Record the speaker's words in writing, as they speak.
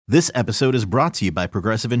This episode is brought to you by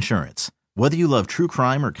Progressive Insurance. Whether you love true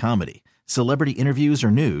crime or comedy, celebrity interviews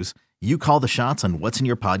or news, you call the shots on what's in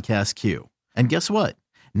your podcast queue. And guess what?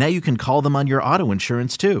 Now you can call them on your auto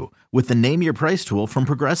insurance too with the Name Your Price tool from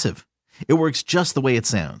Progressive. It works just the way it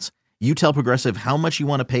sounds. You tell Progressive how much you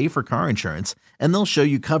want to pay for car insurance, and they'll show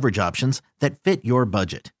you coverage options that fit your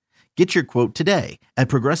budget. Get your quote today at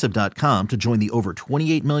Progressive.com to join the over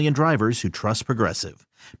 28 million drivers who trust Progressive.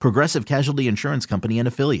 Progressive Casualty Insurance Company and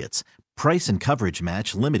Affiliates. Price and coverage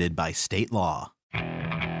match limited by state law.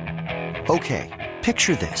 Okay,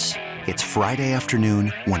 picture this. It's Friday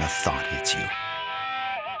afternoon when a thought hits you.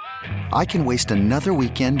 I can waste another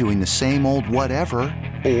weekend doing the same old whatever,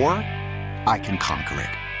 or I can conquer it.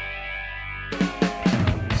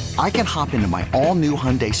 I can hop into my all-new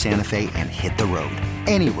Hyundai Santa Fe and hit the road.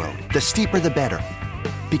 Any road. The steeper, the better.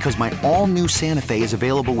 Because my all-new Santa Fe is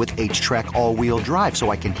available with H-Track all-wheel drive,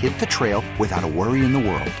 so I can hit the trail without a worry in the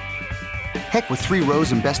world. Heck, with 3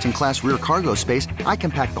 rows and best-in-class rear cargo space, I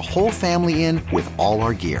can pack the whole family in with all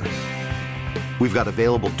our gear. We've got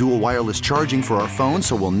available dual wireless charging for our phones,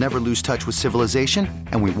 so we'll never lose touch with civilization,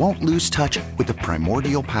 and we won't lose touch with the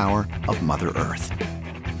primordial power of Mother Earth.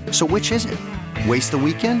 So which is it? Waste the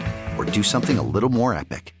weekend or do something a little more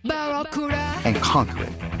epic? And conquer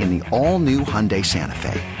it in the all-new Hyundai Santa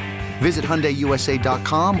Fe. Visit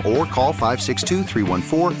HyundaiUSA.com or call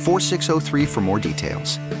 562-314-4603 for more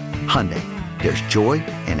details. Hyundai, there's joy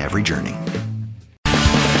in every journey.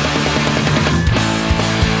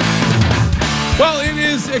 Well, it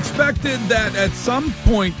is expected that at some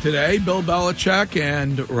point today, Bill Belichick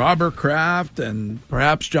and Robert Kraft and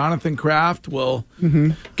perhaps Jonathan Kraft will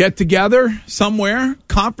get together somewhere,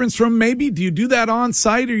 conference room maybe. Do you do that on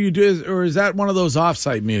site, or is that one of those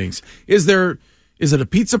off-site meetings? Is it a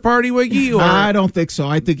pizza party, Wiggy? Or I don't think so.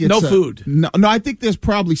 I think it's no food. No, I think there's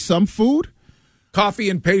probably some food, coffee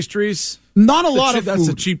and pastries. Not a lot of food. That's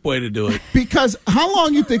a cheap way to do it. Because how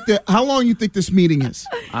long you think this meeting is?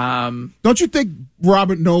 Don't you think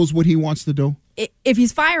Robert knows what he wants to do? If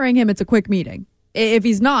he's firing him, it's a quick meeting. If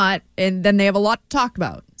he's not, and then they have a lot to talk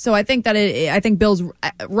about. So I think that Bill's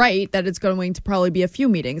right that it's going to probably be a few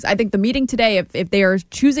meetings. I think the meeting today, if they are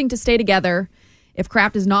choosing to stay together, if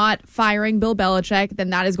Kraft is not firing Bill Belichick,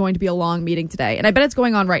 then that is going to be a long meeting today. And I bet it's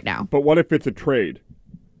going on right now. But what if it's a trade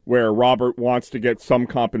where Robert wants to get some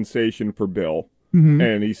compensation for Bill,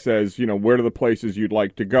 and he says, where are the places you'd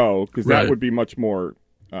like to go? Because that would be much more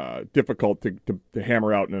difficult to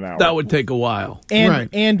hammer out in an hour. That would take a while.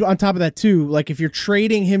 And on top of that, too, like if you're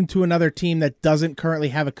trading him to another team that doesn't currently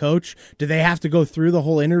have a coach, do they have to go through the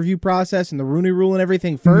whole interview process and the Rooney Rule and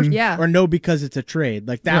everything first? Yeah. Or no, because it's a trade?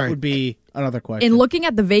 Like that would be another question. In looking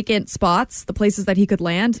at the vacant spots, the places that he could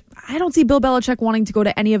land, I don't see Bill Belichick wanting to go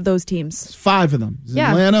to any of those teams. It's 5 of them.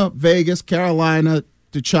 Atlanta, Vegas, Carolina,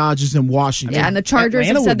 the Chargers, and Washington. Yeah, and the Chargers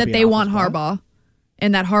Atlanta have said that they want well. Harbaugh,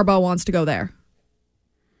 and that Harbaugh wants to go there.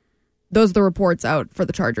 Those are the reports out for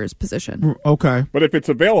the Chargers position. Okay. But if it's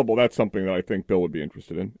available, that's something that I think Bill would be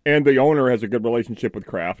interested in. And the owner has a good relationship with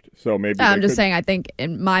Kraft, so maybe I'm just saying, I think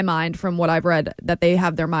in my mind, from what I've read, that they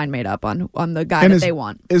have their mind made up on the guy that they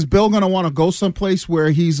want. Is Bill going to want to go someplace where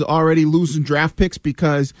he's already losing draft picks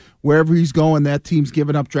because wherever he's going, that team's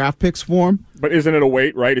giving up draft picks for him? But isn't it a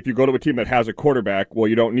wait, right? If you go to a team that has a quarterback, well,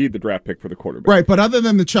 you don't need the draft pick for the quarterback. Right, but other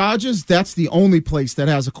than the Chargers, that's the only place that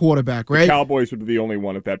has a quarterback, right? The Cowboys would be the only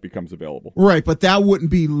one if that becomes available. Right, but that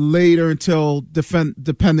wouldn't be later until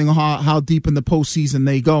depending on how deep in the postseason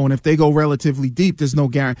they go. And if they go relatively deep, there's no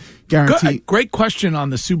guarantee. Great question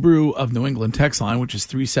on the Subaru of New England text line, which is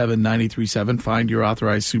 37937. Find your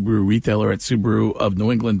authorized Subaru retailer at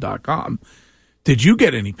SubaruofNewEngland.com. Did you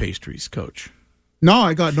get any pastries, Coach? No,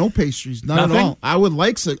 I got no pastries. None at all. I would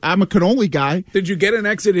like some. I'm a cannoli guy. Did you get an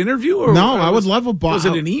exit interview? Or no, I would love a box.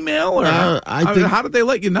 Was it an email? Or how did they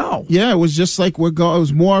let you know? Yeah, it was just like it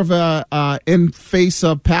was more of a in-face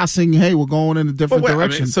of passing, hey, we're going in a different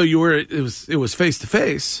direction. So it was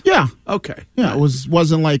face-to-face? Yeah. Okay. Yeah, it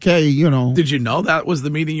wasn't like, hey, Did you know that was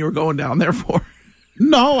the meeting you were going down there for?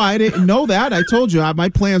 No, I didn't know that. I told you my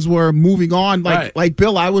plans were moving on. Like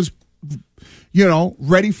Bill, I was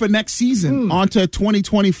ready for next season, on to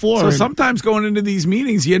 2024. So sometimes going into these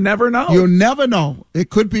meetings, you never know. You'll never know. It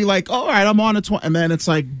could be like, all right, I'm on a 20, and then it's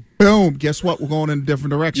like, boom, guess what? We're going in a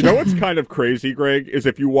different direction. You know what's kind of crazy, Greg, is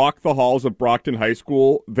if you walk the halls of Brockton High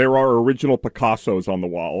School, there are original Picassos on the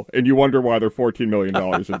wall, and you wonder why they're $14 million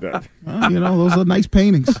in debt. Those are nice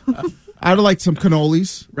paintings. I'd like some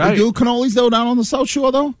cannolis. Right. They do cannolis, though, down on the South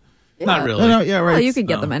Shore, though? Not really. Yeah, right. Well, you could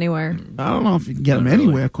get them anywhere. I don't know if you can get them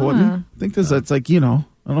anywhere, Courtney. I think it's like, I don't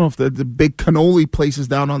know if the big cannoli places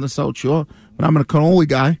down on the South Shore, but I'm a cannoli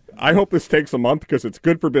guy. I hope this takes a month because it's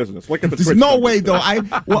good for business. Look at the There's Twitch no numbers. way, though.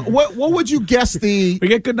 What would you guess the... We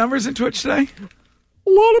get good numbers in Twitch today? A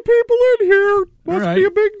lot of people in here. Must right. be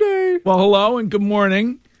a big day. Well, hello and good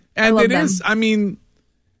morning. And love it them. is, I mean,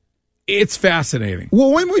 it's fascinating.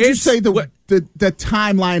 Well, when would you It's say the what-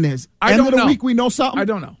 timeline is? I End don't of the know. week we know something? I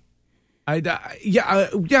don't know.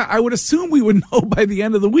 I would assume we would know by the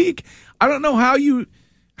end of the week. I don't know how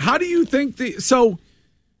do you think so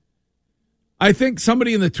I think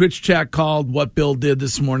somebody in the Twitch chat called what Bill did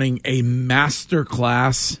this morning a master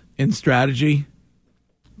class in strategy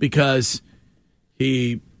because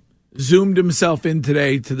he zoomed himself in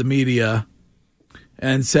today to the media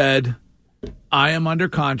and said, I am under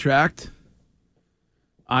contract.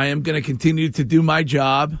 I am going to continue to do my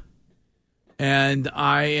job. And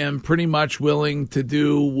I am pretty much willing to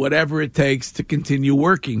do whatever it takes to continue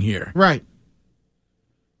working here. Right.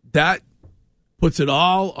 That puts it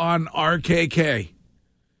all on RKK.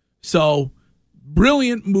 So,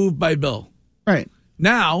 brilliant move by Bill. Right.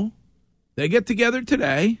 Now, they get together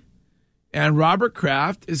today, and Robert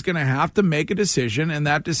Kraft is going to have to make a decision, and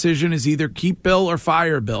that decision is either keep Bill or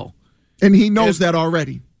fire Bill. And he knows that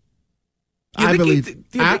already. I believe.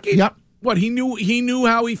 Yep. What, he knew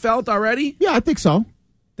how he felt already? Yeah, I think so.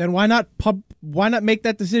 Then why not make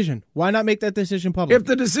that decision? Why not make that decision public? If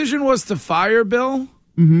the decision was to fire Bill,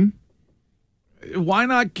 why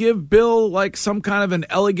not give Bill like some kind of an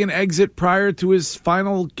elegant exit prior to his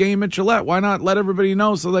final game at Gillette? Why not let everybody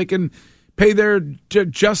know so they can pay their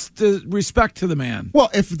just respect to the man? Well,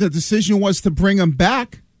 if the decision was to bring him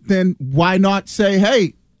back, then why not say,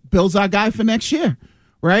 hey, Bill's our guy for next year,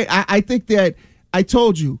 right? I think that I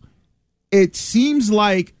told you, it seems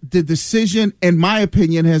like the decision, in my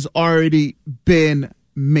opinion, has already been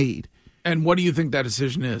made. And what do you think that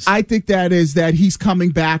decision is? I think that is that he's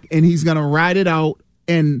coming back and he's going to ride it out.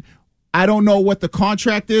 And I don't know what the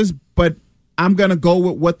contract is, but I'm going to go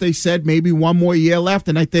with what they said, maybe one more year left.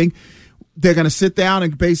 And I think they're going to sit down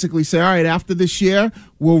and basically say, all right, after this year,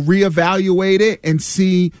 we'll reevaluate it and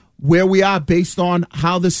see where we are based on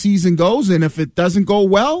how the season goes. And if it doesn't go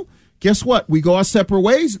well, guess what? We go our separate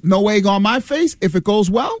ways. No egg on my face. If it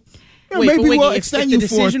goes well, maybe we'll extend you for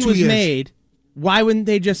 2 years. If the decision was made, why wouldn't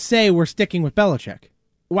they just say we're sticking with Belichick?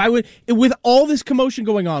 Why would, with all this commotion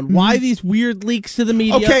going on, why these weird leaks to the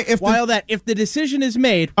media? Okay, all that? If the decision is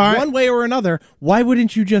made All right. one way or another, why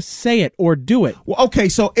wouldn't you just say it or do it? Well, okay,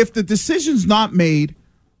 so if the decision's not made,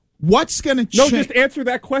 what's going to change? No, just answer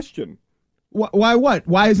that question. Why what?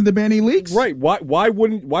 Why isn't there any leaks? Right. Why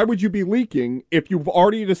would you be leaking if you've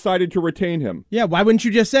already decided to retain him? Yeah, why wouldn't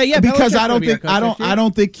you just say Because Belichick's I don't gonna be our think coach next year? I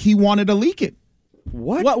don't think he wanted to leak it.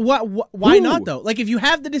 What? Why Who? not, though? Like, if you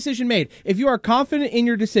have the decision made, if you are confident in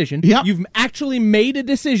your decision, Yep. you've actually made a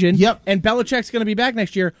decision, Yep. and Belichick's going to be back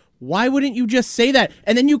next year, why wouldn't you just say that?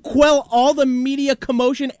 And then you quell all the media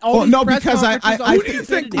commotion, all these press because conferences, all Who these do you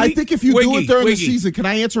think- stupidity. I think if you do Wiggy, it during Wiggy. the season, can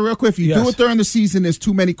I answer real quick? If you do Yes. it during the season, there's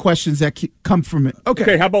too many questions that come from it.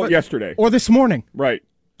 Okay, how about yesterday? Or this morning. Right.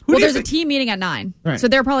 Who Well, do you there's a think- team meeting at 9. Right. So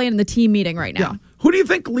they're probably in the team meeting right now. Yeah. Who do you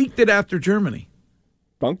think leaked it after Germany?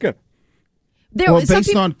 Bunker. There, Well, some based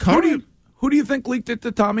people- on current, Who do you think leaked it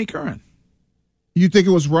to Tommy Curran? you think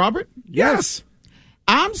it was Robert? Yes.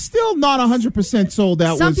 I'm still not 100% sold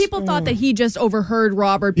that some was. people thought that he just overheard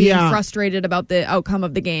Robert being Yeah. frustrated about the outcome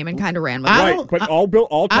of the game and kind of ran with I it. Right, don't- but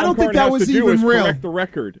all Tom I don't think Curran that has was to do even is real. correct the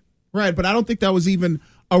record. Right, but I don't think that was even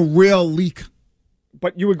a real leak.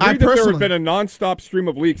 But you agree I that there personally- has been a nonstop stream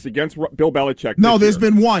of leaks against Bill Belichick? No, this there's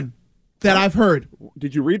year. been one that I've heard.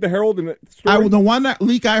 Did you read the Herald in the story? The one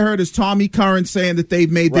leak I heard is Tommy Curran saying that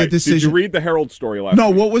they've made their Right. decision. Did you read the Herald story last No,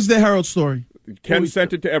 week? what was the Herald story? Ken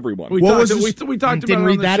sent it to everyone. We What talked, was we, this- we talked Didn't about it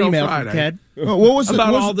read on the that show email Friday. from Ted. What was it?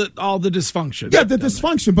 About What was all the dysfunction. Yeah, the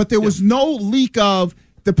dysfunction, but there was no leak of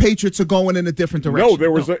the Patriots are going in a different direction. No,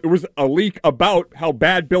 there was it was a leak about how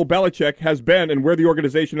bad Bill Belichick has been and where the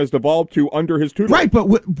organization has devolved to under his tutelage. Right, but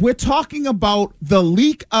we're talking about the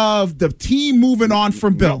leak of the team moving on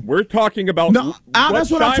from Bill. We're talking about No,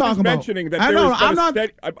 that's what I'm Shime is talking about. mentioning that I there know, has been I'm a not-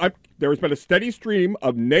 steady, there has been a steady stream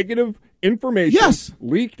of negative information Yes.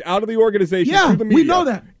 leaked out of the organization Yeah, to the media. we know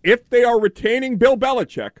that. If they are retaining Bill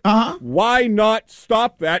Belichick, why not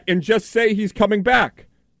stop that and just say he's coming back?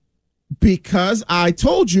 Because I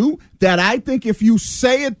told you that I think if you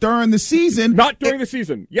say it during the season, Not during the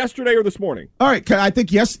season, yesterday or this morning. all right, 'cause I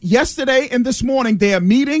think yesterday and this morning they are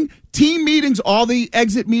meeting team meetings, all the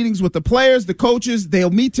exit meetings with the players, the coaches, they'll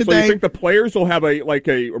meet today. So you think the players will have a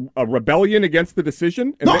rebellion against the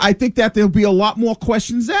decision? No, I think that there'll be a lot more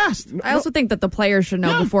questions asked. I also think that the players should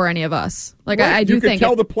know before any of us. Like, right. I do think. You could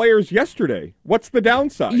tell the players yesterday. What's the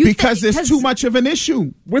downside? Because there's too much of an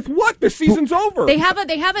issue. With what? The season's over. They have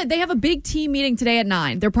a big team meeting today at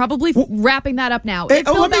 9. They're probably wrapping that up now.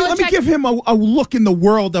 Let me give him a look in the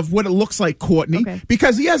world of what it looks like, Courtney,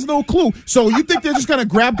 because he has no clue. So you think they're just going to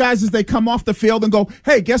grab guys as they come off the field and go,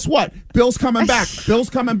 hey, guess what? Bill's coming back. Bill's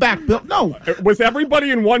coming back. Bill. No. Was everybody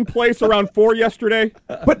in one place around 4 yesterday?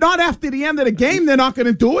 But not after the end of the game. They're not going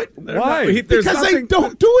to do it. Why? Because they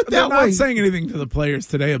don't do it that way. They're not saying anything to the players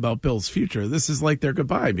today about Bill's future. This is like their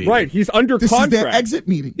goodbye meeting. Right. He's under contract. This is their exit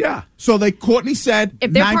meeting. Yeah. So Courtney said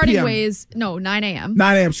if they're 9 parting p.m. ways, 9 a.m.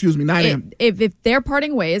 9 a.m., excuse me, 9 a.m. If they're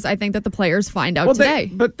parting ways, I think that the players find out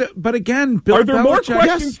today. But again, Bill Are there Belichick, more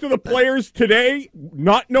questions to the players today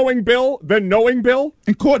not knowing Bill than knowing Bill?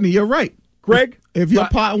 And Courtney, you're right. Greg? If you're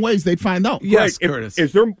parting ways, they'd find out. Yes, Greg, Curtis.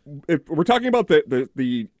 If we're talking about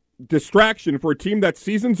the distraction for a team that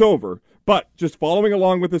season's over, but just following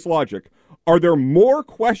along with this logic, are there more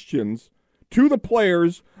questions to the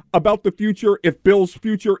players about the future if Bill's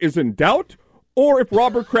future is in doubt, or if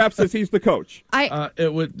Robert Kraft says he's the coach?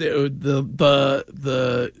 It would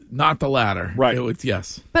the not the latter. Right. It would,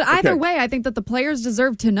 yes. But either way, I think that the players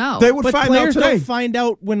deserve to know. They would But find out players today. don't find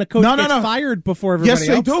out when a coach gets fired before everybody else.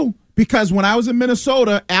 Yes, they do. Because when I was in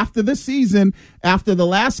Minnesota after the season, after the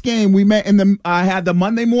last game, we met I had the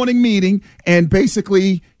Monday morning meeting, and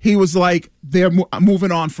basically he was like, "They're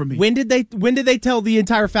moving on from me." When did they tell the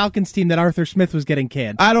entire Falcons team that Arthur Smith was getting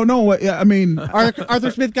canned? I don't know. I mean, Arthur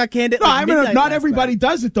Smith got canned. No, I mean, not everybody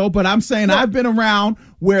does it though. But I'm saying I've been around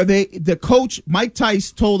where the coach Mike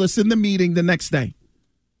Tice told us in the meeting the next day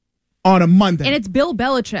on a Monday, and it's Bill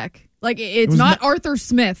Belichick. Like, it's not Arthur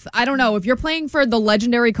Smith. I don't know. If you're playing for the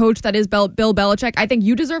legendary coach that is Bill Belichick, I think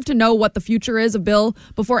you deserve to know what the future is of Bill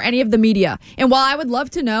before any of the media. And while I would love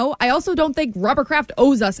to know, I also don't think Robert Kraft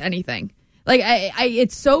owes us anything. Like,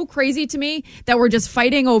 it's so crazy to me that we're just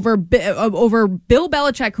fighting over Bill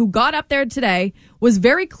Belichick, who got up there today, was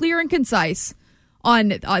very clear and concise on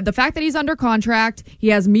the fact that he's under contract. He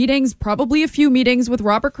has meetings, probably a few meetings with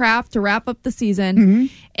Robert Kraft to wrap up the season.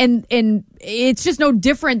 And it's just no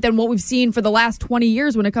different than what we've seen for the last 20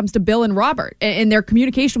 years when it comes to Bill and Robert and their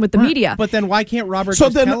communication with the media. But then why can't Robert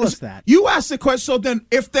tell us that? You asked the question. So then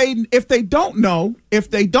if they don't know,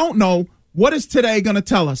 what is today going to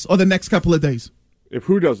tell us, or the next couple of days? If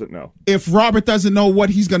who doesn't know? If Robert doesn't know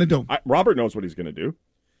what he's going to do. Robert knows what he's going to do.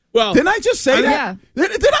 Well, didn't I just say that? Yeah.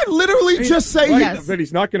 Did I literally just say that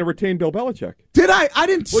he's not going to retain Bill Belichick? Did I? I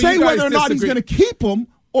didn't say whether or not he's going to keep him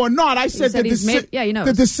or not. I said the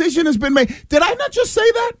decision has been made. Did I not just say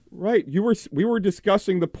that? Right. We were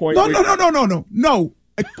discussing the point. No.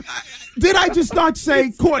 Did I just not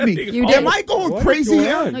say, Courtney? You did. Am I going crazy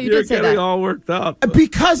here? No, you did say that. All worked up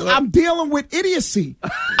because I'm dealing with idiocy.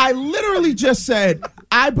 I literally just said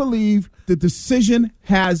I believe the decision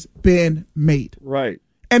has been made. Right.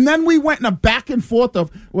 And then we went in a back and forth of,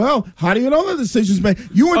 well, how do you know the decision's made?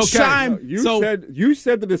 You and Shime. You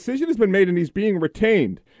said the decision has been made and he's being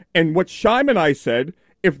retained. And what Shime and I said,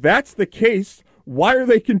 if that's the case, why are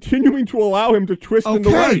they continuing to allow him to twist in the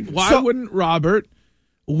right? Why wouldn't Robert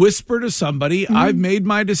whisper to somebody, I've made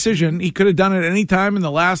my decision? He could have done it any time in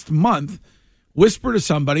the last month. Whisper to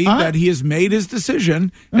somebody that he has made his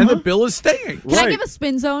decision and the bill is staying. Can I give a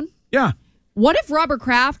spin zone? Yeah. What if Robert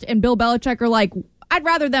Kraft and Bill Belichick are like, I'd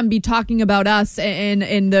rather them be talking about us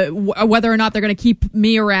and whether or not they're going to keep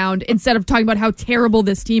me around instead of talking about how terrible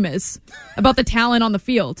this team is, about the talent on the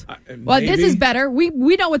field. Well, this is better. We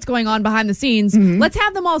know what's going on behind the scenes. Let's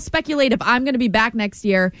have them all speculate if I'm going to be back next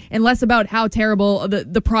year, and less about how terrible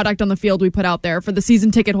the product on the field we put out there for the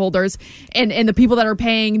season ticket holders and the people that are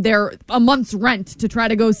paying a month's rent to try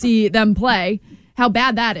to go see them play. How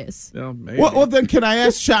bad that is. Well, then can I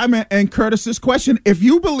ask Shime and Curtis this question? If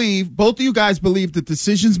you believe, both of you guys believe the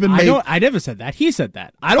decision's been made. I never said that. He said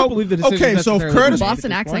that. I don't believe the decision. Okay, so if Curtis,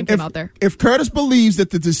 Boston accent came out there. If Curtis believes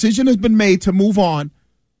that the decision has been made to move on,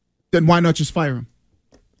 then why not just fire him?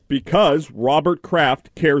 Because Robert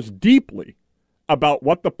Kraft cares deeply about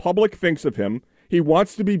what the public thinks of him. He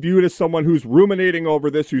wants to be viewed as someone who's ruminating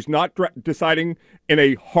over this, who's not deciding in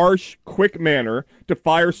a harsh, quick manner to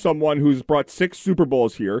fire someone who's brought 6 Super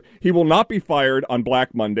Bowls here. He will not be fired on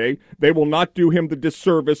Black Monday. They will not do him the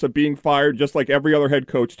disservice of being fired just like every other head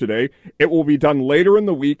coach today. It will be done later in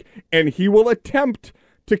the week, and he will attempt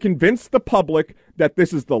to convince the public that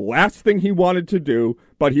this is the last thing he wanted to do,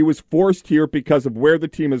 but he was forced here because of where the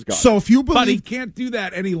team has gone. So if you believe... But he can't do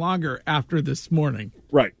that any longer after this morning.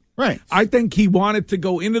 Right. Right. I think he wanted to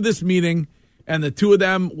go into this meeting and the two of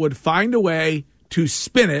them would find a way to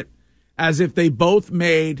spin it as if they both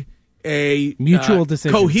made a mutual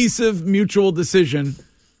decision, cohesive mutual decision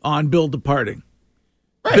on Bill departing.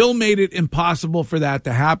 Right. Bill made it impossible for that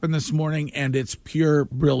to happen this morning, and it's pure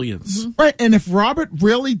brilliance. Mm-hmm. Right, and if Robert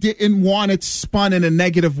really didn't want it spun in a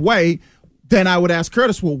negative way, then I would ask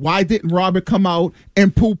Curtis, well, why didn't Robert come out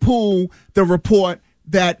and poo-poo the report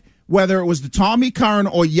that whether it was the Tommy Curran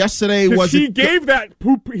or yesterday was he gave that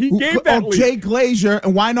leak. Jay Glazier,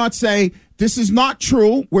 and why not say this is not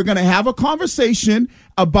true? We're going to have a conversation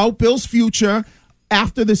about Bill's future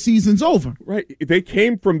after the season's over. Right. They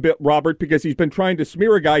came from Robert because he's been trying to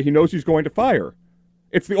smear a guy he knows he's going to fire.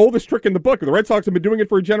 It's the oldest trick in the book. The Red Sox have been doing it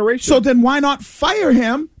for a generation. So then why not fire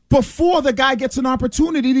him before the guy gets an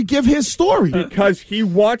opportunity to give his story? Because he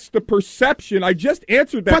wants the perception. I just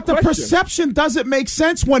answered that question. But the perception doesn't make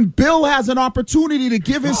sense when Bill has an opportunity to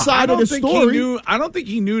give his side of the story. I don't think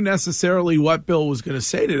he knew necessarily what Bill was going to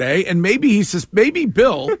say today. And maybe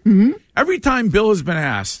Bill, every time Bill has been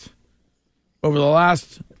asked over the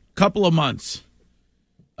last couple of months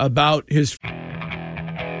about his...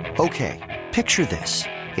 Okay, picture this.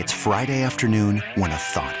 It's Friday afternoon when a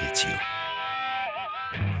thought hits you.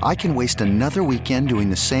 I can waste another weekend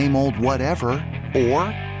doing the same old whatever, or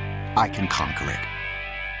I can conquer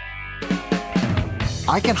it.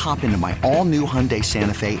 I can hop into my all-new Hyundai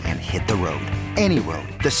Santa Fe and hit the road. Any road.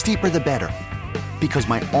 The steeper, the better. Because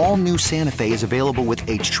my all-new Santa Fe is available with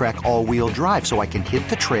H-Track all-wheel drive, so I can hit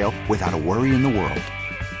the trail without a worry in the world.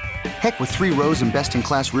 Heck, with 3 rows and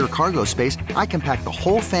best-in-class rear cargo space, I can pack the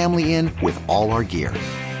whole family in with all our gear.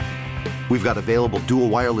 We've got available dual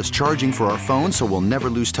wireless charging for our phones, so we'll never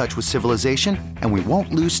lose touch with civilization, and we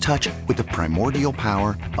won't lose touch with the primordial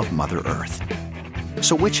power of Mother Earth.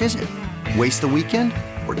 So which is it? Waste the weekend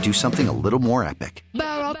or do something a little more epic?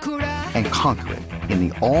 And conquer it in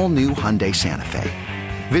the all-new Hyundai Santa Fe.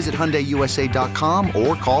 Visit HyundaiUSA.com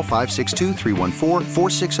or call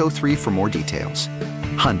 562-314-4603 for more details.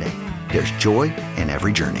 Hyundai, there's joy in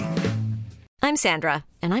every journey. I'm Sandra,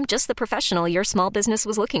 and I'm just the professional your small business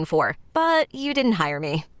was looking for. But you didn't hire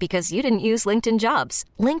me because you didn't use LinkedIn Jobs.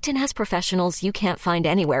 LinkedIn has professionals you can't find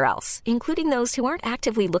anywhere else, including those who aren't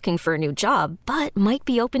actively looking for a new job, but might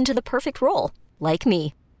be open to the perfect role, like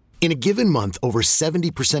me. In a given month, over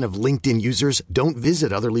 70% of LinkedIn users don't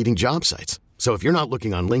visit other leading job sites. So if you're not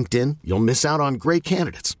looking on LinkedIn, you'll miss out on great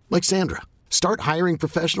candidates like Sandra. Start hiring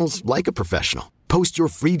professionals like a professional. Post your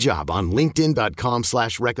free job on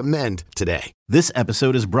linkedin.com/recommend today. This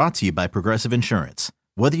episode is brought to you by Progressive Insurance.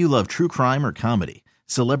 Whether you love true crime or comedy,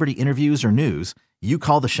 celebrity interviews or news, you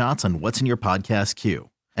call the shots on what's in your podcast queue.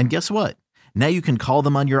 And guess what? Now you can call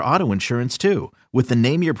them on your auto insurance too with the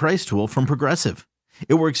Name Your Price tool from Progressive.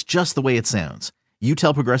 It works just the way it sounds. You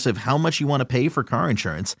tell Progressive how much you want to pay for car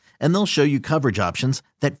insurance, and they'll show you coverage options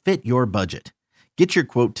that fit your budget. Get your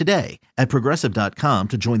quote today at Progressive.com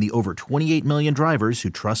to join the over 28 million drivers who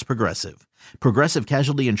trust Progressive. Progressive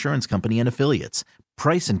Casualty Insurance Company and Affiliates.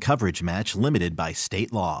 Price and coverage match limited by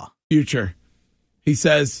state law. Future. He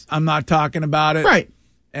says, I'm not talking about it. Right.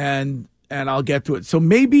 And I'll get to it. So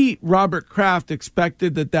maybe Robert Kraft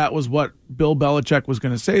expected that was what Bill Belichick was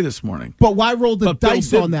going to say this morning. But why roll the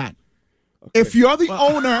dice on that? Okay. If you're the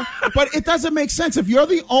owner, but it doesn't make sense. If you're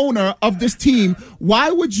the owner of this team, why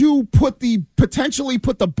would you potentially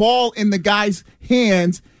put the ball in the guy's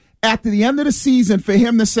hands at the end of the season for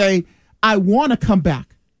him to say, I want to come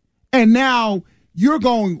back? And now you're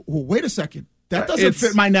going, well, wait a second. That doesn't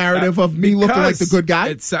fit my narrative of me looking like the good guy.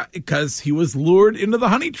 It's because he was lured into the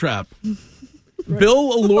honey trap. Right.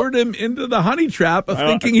 Bill lured him into the honey trap of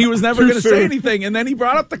thinking he was never going to say anything, and then he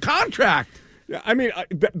brought up the contract. I mean,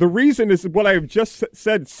 the reason is what I've just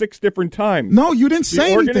said 6 different times. No, you didn't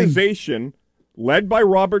say anything. The organization, led by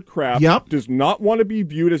Robert Kraft, does not want to be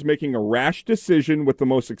viewed as making a rash decision with the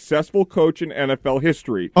most successful coach in NFL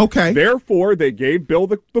history. Okay. Therefore, they gave Bill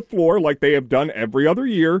the floor, like they have done every other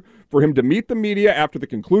year, for him to meet the media after the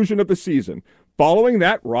conclusion of the season. Following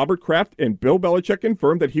that, Robert Kraft and Bill Belichick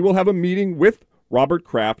confirmed that he will have a meeting with Robert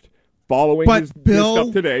Kraft following his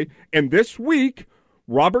stuff today. And this week,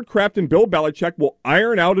 Robert Kraft and Bill Belichick will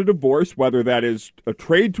iron out a divorce, whether that is a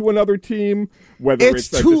trade to another team, whether it's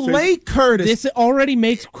too late, Curtis. This already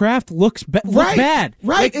makes Kraft look bad. Right,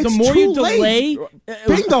 like, the more you delay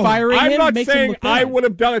firing him, I'm not makes saying him look bad. I would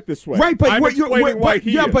have done it this way. Right, but I'm explaining why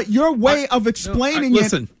he is. But your way of explaining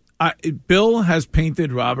listen, Bill has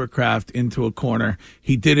painted Robert Kraft into a corner.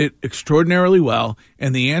 He did it extraordinarily well,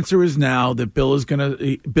 and the answer is now that there's going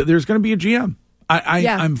to be a GM.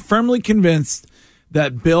 I'm firmly convinced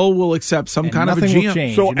that Bill will accept some And kind of a nothing will GM.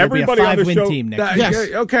 change. So and there'll be a everybody on the 5-win show- team next year.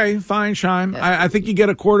 Yes. Okay, fine, Shime. I think you get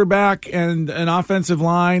a quarterback and an offensive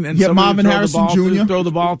line and Yeah, somebody Marvin to throw Harrison the ball Jr. to, throw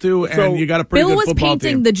the ball to, So and you got a pretty Bill good was football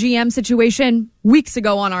painting team. the GM situation weeks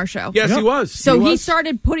ago on our show. Yes, he was. So he was.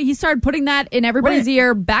 started putting that in everybody's Right.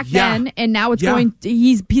 ear back Yeah. then, and now it's Yeah. going.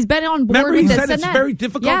 He's been on board Remember, with he this said and it's that. very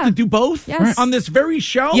difficult Yeah. to do both Yes. on this very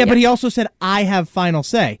show. Yeah, but he also said, I have final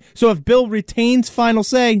say. So if Bill retains final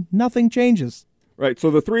say, nothing changes. Right.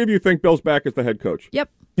 So the three of you think Bill's back as the head coach. Yep.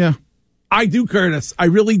 Yeah. I do, Curtis. I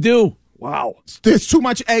really do. Wow. There's too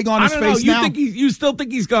much egg on I his don't know. face You now. think you still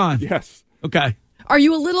think he's gone? Yes. Okay. Are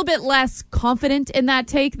you a little bit less confident in that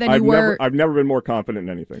take than you were? I've never been more confident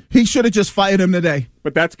in anything. He should have just fired him today.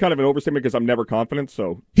 But that's kind of an overstatement because I'm never confident.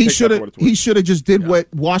 So He take that should for have. what it's worth. He should have just did what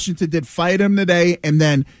Washington did, fired him today, and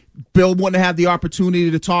then Bill wouldn't have had the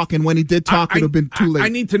opportunity to talk. And when he did talk, it would have been too late. I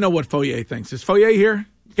need to know what Foyer thinks. Is Foyer here?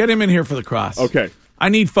 Get him in here for the cross. Okay. I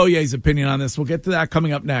need Foyer's opinion on this. We'll get to that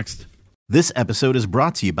coming up next. This episode is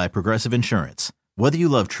brought to you by Progressive Insurance. Whether you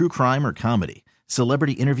love true crime or comedy,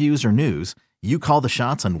 celebrity interviews or news, you call the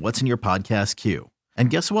shots on what's in your podcast queue. And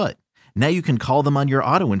guess what? Now you can call them on your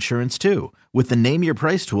auto insurance too with the Name Your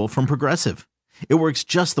Price tool from Progressive. It works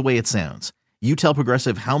just the way it sounds. You tell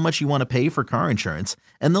Progressive how much you want to pay for car insurance,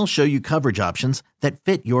 and they'll show you coverage options that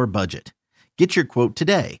fit your budget. Get your quote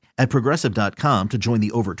today at Progressive.com to join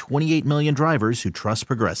the over 28 million drivers who trust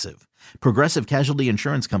Progressive. Progressive Casualty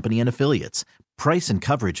Insurance Company and Affiliates. Price and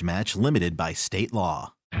coverage match limited by state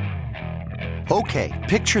law. Okay,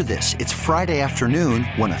 picture this. It's Friday afternoon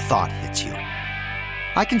when a thought hits you.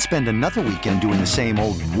 I can spend another weekend doing the same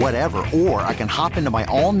old whatever, or I can hop into my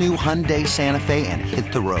all-new Hyundai Santa Fe and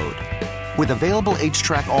hit the road. With available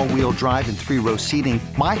H-Track all-wheel drive and 3-row seating,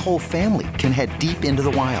 my whole family can head deep into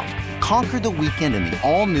the wild. Conquer the weekend in the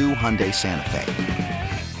all-new Hyundai Santa Fe.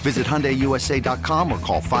 Visit HyundaiUSA.com or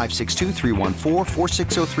call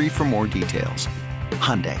 562-314-4603 for more details.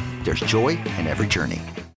 Hyundai, there's joy in every journey.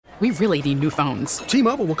 We really need new phones.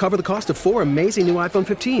 T-Mobile will cover the cost of 4 amazing new iPhone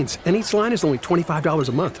 15s, and each line is only $25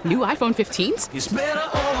 a month. New iPhone 15s? It's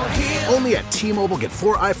better over here. Only at T-Mobile, get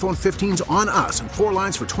 4 iPhone 15s on us and 4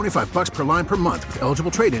 lines for $25 per line per month with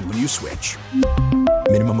eligible trade-in when you switch.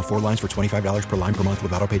 Minimum of 4 lines for $25 per line per month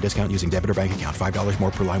with autopay discount using debit or bank account. $5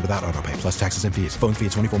 more per line without autopay, plus taxes and fees. Phone fee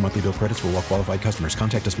at 24 monthly bill credits for well-qualified customers.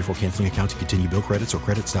 Contact us before canceling account to continue bill credits or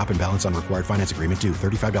credit stop and balance on required finance agreement due.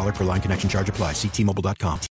 $35 per line connection charge applies. See T-Mobile.com.